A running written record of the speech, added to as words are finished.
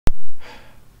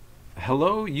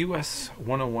Hello, US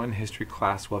 101 history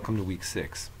class. Welcome to week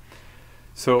 6.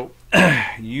 So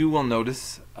you will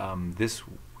notice this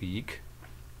week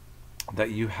that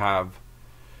you have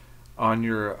on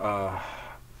your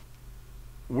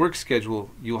work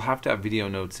schedule, you'll have to have video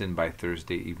notes in by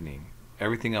Thursday evening.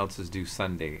 Everything else is due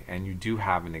Sunday, and you do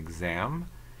have an exam,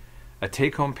 a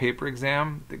take-home paper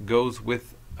exam that goes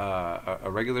with a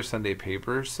regular Sunday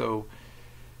paper. So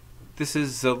this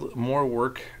is more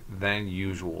work than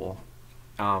usual,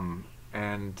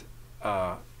 and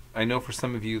I know for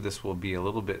some of you this will be a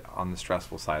little bit on the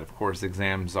stressful side. Of course,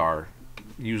 exams are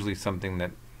usually something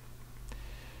that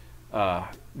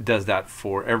does that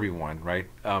for everyone, right?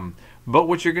 But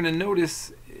what you're going to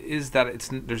notice is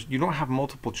that you don't have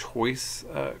multiple choice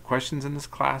questions in this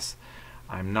class.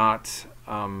 I'm not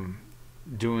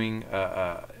doing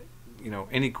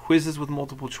any quizzes with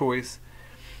multiple choice.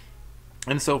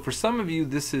 And so for some of you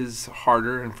this is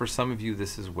harder, and for some of you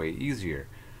this is way easier.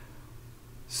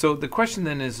 So the question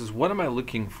then is what am I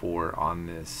looking for on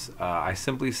this? I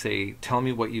simply say, tell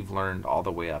me what you've learned all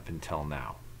the way up until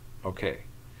now. Okay,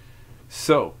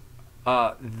 so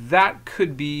that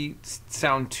could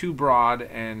sound too broad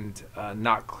and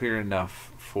not clear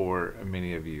enough for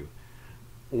many of you.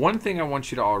 One thing I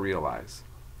want you to all realize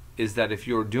is that if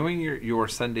you're doing your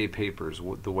Sunday papers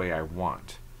the way I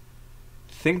want,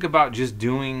 think about just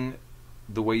doing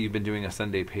the way you've been doing a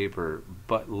Sunday paper,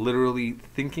 but literally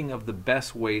thinking of the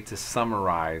best way to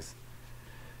summarize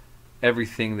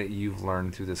everything that you've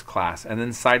learned through this class and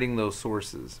then citing those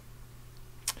sources.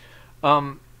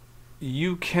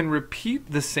 You can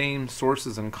repeat the same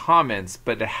sources and comments,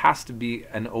 but it has to be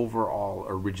an overall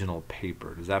original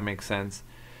paper. Does that make sense?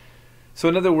 So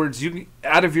in other words,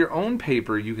 out of your own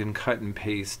paper, you can cut and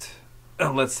paste,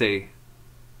 let's say,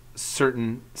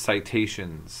 certain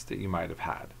citations that you might have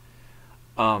had.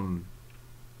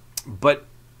 But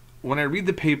when I read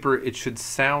the paper, it should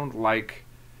sound like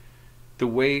the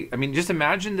way, just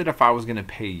imagine that if I was going to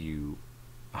pay you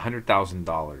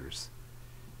 $100,000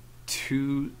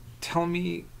 to tell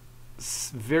me in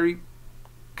a very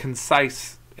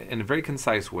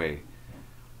concise way,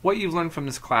 what you've learned from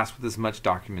this class with as much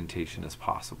documentation as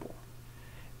possible.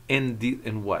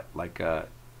 In what, like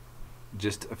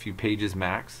just a few pages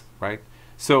max, right?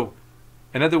 So,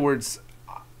 in other words,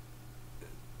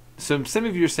 so some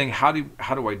of you are saying, how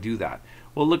do I do that?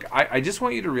 Well, look, I just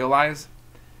want you to realize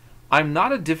I'm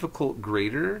not a difficult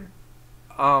grader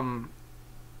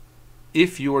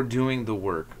if you're doing the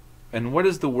work. And what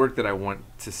is the work that I want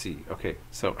to see? Okay,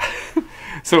 so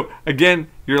so again,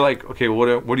 you're like, okay, what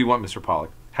do you want, Mr.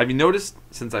 Pollock? Have you noticed,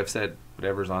 since I've said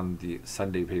whatever's on the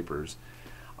Sunday papers,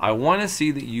 I want to see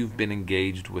that you've been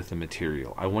engaged with the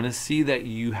material. I want to see that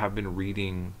you have been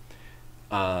reading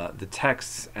the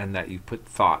texts and that you put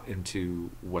thought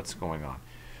into what's going on.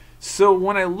 So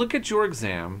when I look at your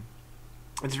exam,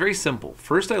 it's very simple.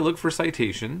 First, I look for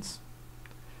citations.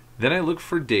 Then I look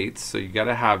for dates. So you got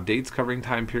to have dates covering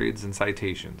time periods and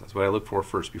citations. That's what I look for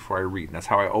first before I read. And that's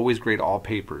how I always grade all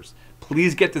papers.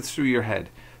 Please get this through your head.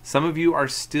 Some of you are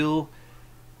still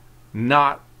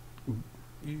not,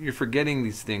 you're forgetting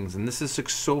these things, and this is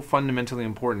so fundamentally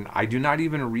important. I do not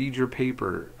even read your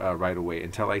paper right away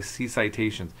until I see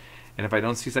citations. And if I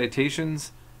don't see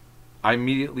citations, I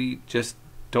immediately just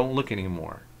don't look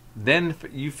anymore. Then if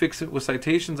you fix it with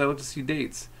citations, I look to see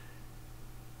dates.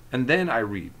 And then I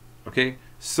read. Okay?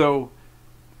 So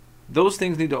those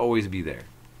things need to always be there.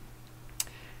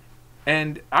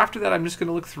 And after that, I'm just going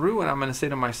to look through and I'm going to say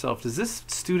to myself, does this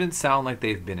student sound like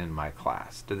they've been in my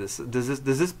class? Does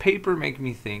this paper make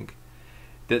me think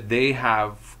that they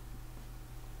have,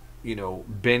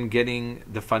 been getting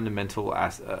the fundamental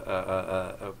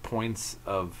points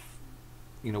of,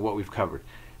 what we've covered?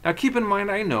 Now, keep in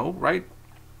mind, I know, right,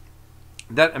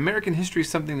 that American history is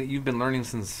something that you've been learning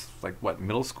since, like, what,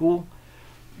 middle school?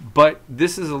 But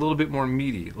this is a little bit more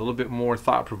meaty, a little bit more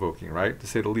thought-provoking, right, to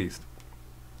say the least.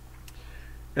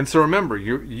 And so remember,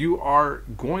 you are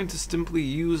going to simply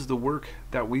use the work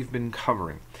that we've been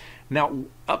covering. Now,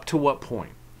 up to what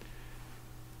point?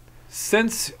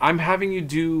 Since I'm having you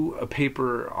do a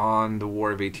paper on the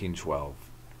War of 1812,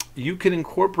 you can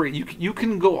incorporate, you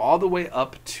can go all the way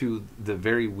up to the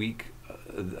very week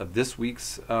of this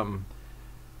week's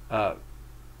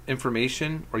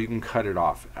information, or you can cut it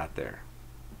off at there.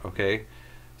 Okay?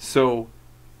 So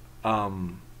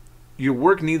your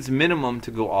work needs minimum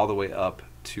to go all the way up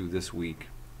to this week,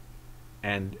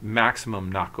 and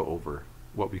maximum not go over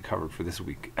what we covered for this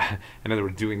week. In other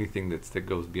words, do anything that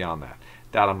goes beyond that.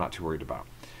 That I'm not too worried about.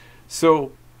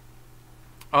 So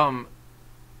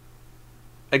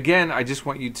again, I just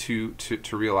want you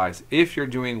to realize, if you're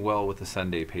doing well with the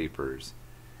Sunday papers,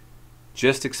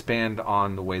 Just expand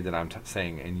on the way that I'm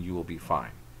saying, and you will be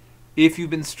fine. If you've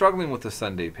been struggling with the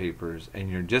Sunday papers and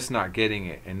you're just not getting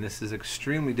it, and this is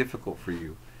extremely difficult for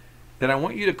you, then I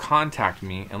want you to contact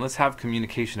me and let's have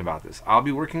communication about this. I'll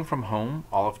be working from home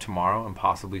all of tomorrow and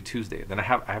possibly Tuesday. Then I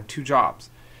have 2 jobs.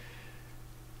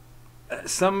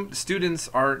 Some students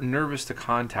are nervous to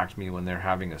contact me when they're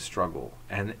having a struggle,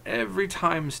 and every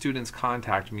time students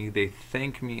contact me, they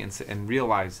thank me and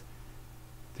realize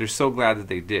they're so glad that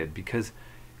they did, because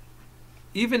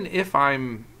even if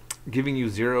I'm giving you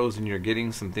zeros and you're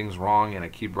getting some things wrong and I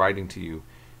keep writing to you,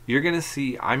 you're gonna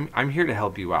see I'm here to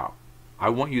help you out. I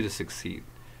want you to succeed.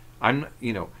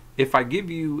 If I give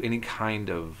you any kind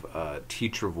of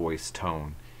teacher voice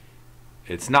tone,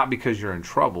 it's not because you're in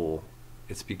trouble.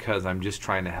 It's because I'm just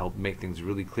trying to help make things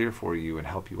really clear for you and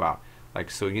help you out.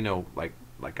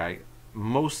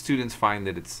 Most students find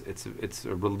that it's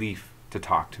a relief to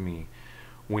talk to me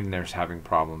when they're having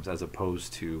problems, as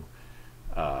opposed to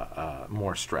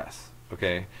more stress.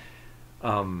 Okay,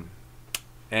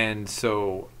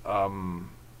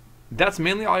 that's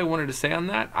mainly all I wanted to say on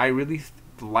that. I really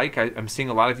I'm seeing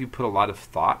a lot of you put a lot of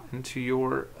thought into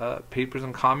your papers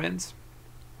and comments.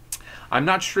 I'm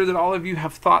not sure that all of you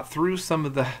have thought through some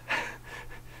of the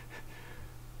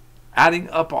adding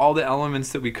up all the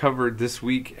elements that we covered this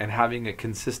week and having a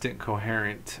consistent,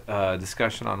 coherent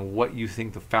discussion on what you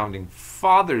think the Founding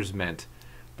Fathers meant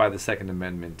by the Second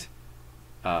Amendment,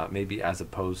 maybe as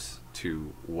opposed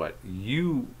to what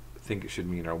you think it should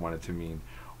mean or want it to mean,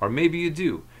 or maybe you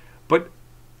do. But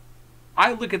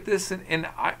I look at this and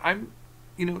I'm,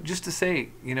 just to say,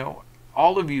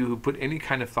 all of you who put any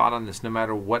kind of thought on this, no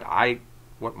matter what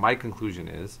my conclusion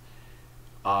is,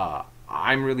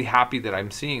 I'm really happy that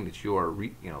I'm seeing that you're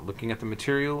looking at the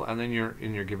material and then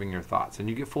you're giving your thoughts, and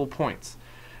you get full points,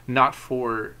 not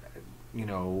for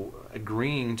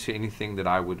agreeing to anything that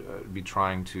I would be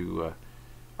trying to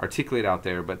articulate out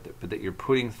there, but that you're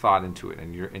putting thought into it,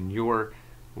 and you're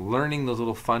learning those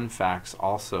little fun facts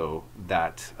also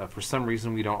that for some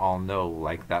reason we don't all know,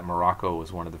 like that Morocco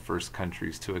was one of the first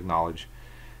countries to acknowledge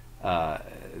the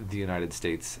United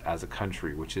States as a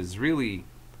country, which is really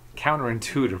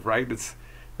counterintuitive, right?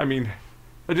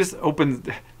 It just opens,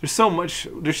 there's so much,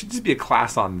 there should just be a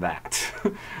class on that.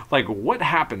 Like what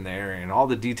happened there and all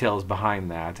the details behind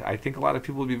that. I think a lot of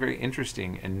people would be very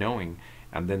interesting in knowing,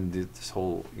 and then this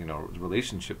whole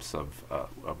relationships of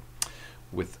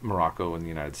with Morocco and the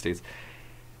United States.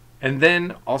 And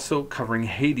then also covering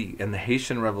Haiti and the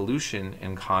Haitian Revolution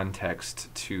in context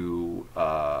to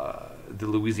the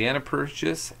Louisiana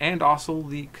Purchase, and also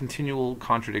the continual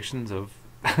contradictions of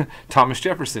Thomas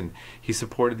Jefferson. He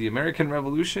supported the American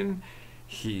Revolution.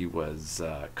 He was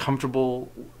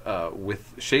comfortable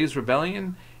with Shays'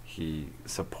 Rebellion. He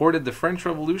supported the French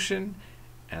Revolution.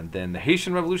 And then the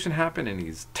Haitian Revolution happened, and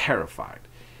he's terrified.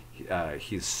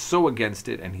 He's so against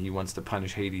it, and he wants to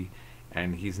punish Haiti.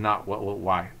 And he's not.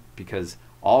 Why? Because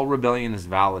all rebellion is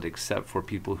valid except for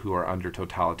people who are under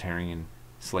totalitarian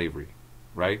slavery,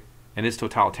 right? And it's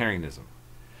totalitarianism.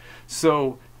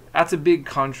 So that's a big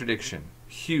contradiction.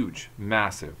 Huge,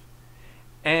 massive.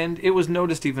 And it was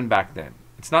noticed even back then.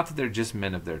 It's not that they're just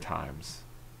men of their times.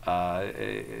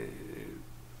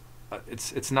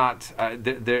 It's not,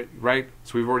 they're, right?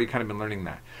 So we've already kind of been learning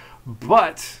that.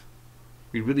 But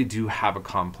we really do have a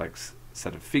complex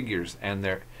set of figures, and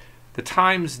the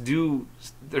times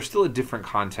there's still a different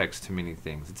context to many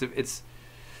things.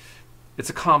 It's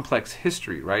a complex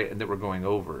history, right? And that we're going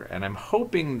over. And I'm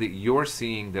hoping that you're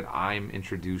seeing that I'm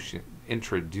introducing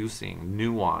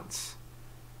nuance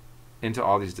into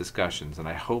all these discussions, and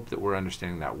I hope that we're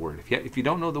understanding that word. If you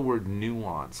don't know the word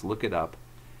nuance, look it up.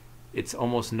 It's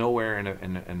almost nowhere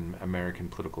in American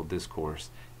political discourse,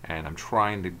 and I'm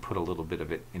trying to put a little bit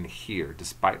of it in here,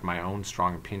 despite my own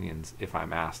strong opinions if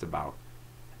I'm asked about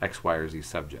X, Y, or Z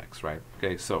subjects, right?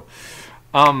 Okay, so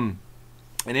in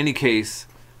any case,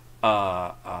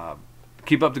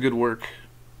 keep up the good work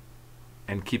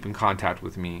and keep in contact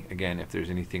with me, again, if there's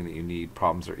anything that you need,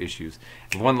 problems or issues.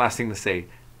 And one last thing to say,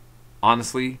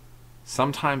 honestly,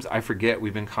 sometimes I forget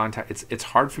we've been contact. It's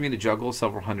hard for me to juggle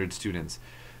several hundred students.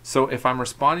 So if I'm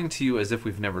responding to you as if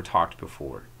we've never talked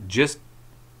before, just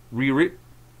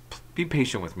be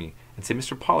patient with me and say,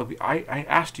 Mr. Pollock, I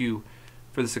asked you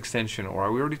for this extension,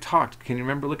 or we already talked. Can you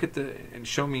remember? Look at and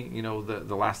show me,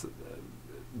 the last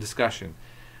discussion.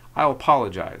 I'll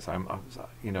apologize.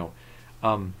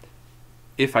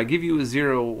 If I give you a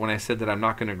 0 when I said that I'm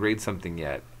not going to grade something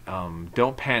yet,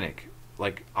 don't panic.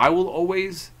 Like, I will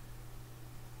always,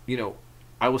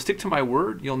 I will stick to my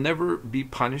word. You'll never be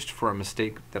punished for a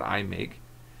mistake that I make.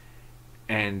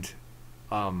 And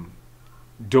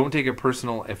don't take it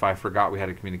personal if I forgot we had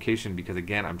a communication, because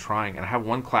again, I'm trying, and I have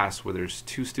one class where there's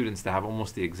 2 students that have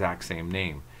almost the exact same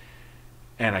name,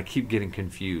 and I keep getting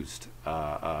confused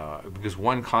because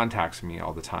one contacts me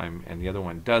all the time and the other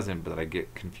one doesn't, but I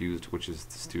get confused which is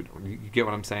the student. You get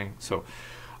what I'm saying? So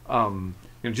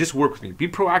just work with me, be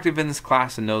proactive in this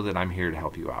class, and know that I'm here to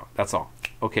help you out. That's all.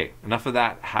 Okay, enough of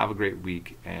that. Have a great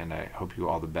week, and I hope you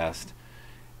all the best,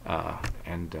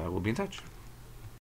 and we'll be in touch.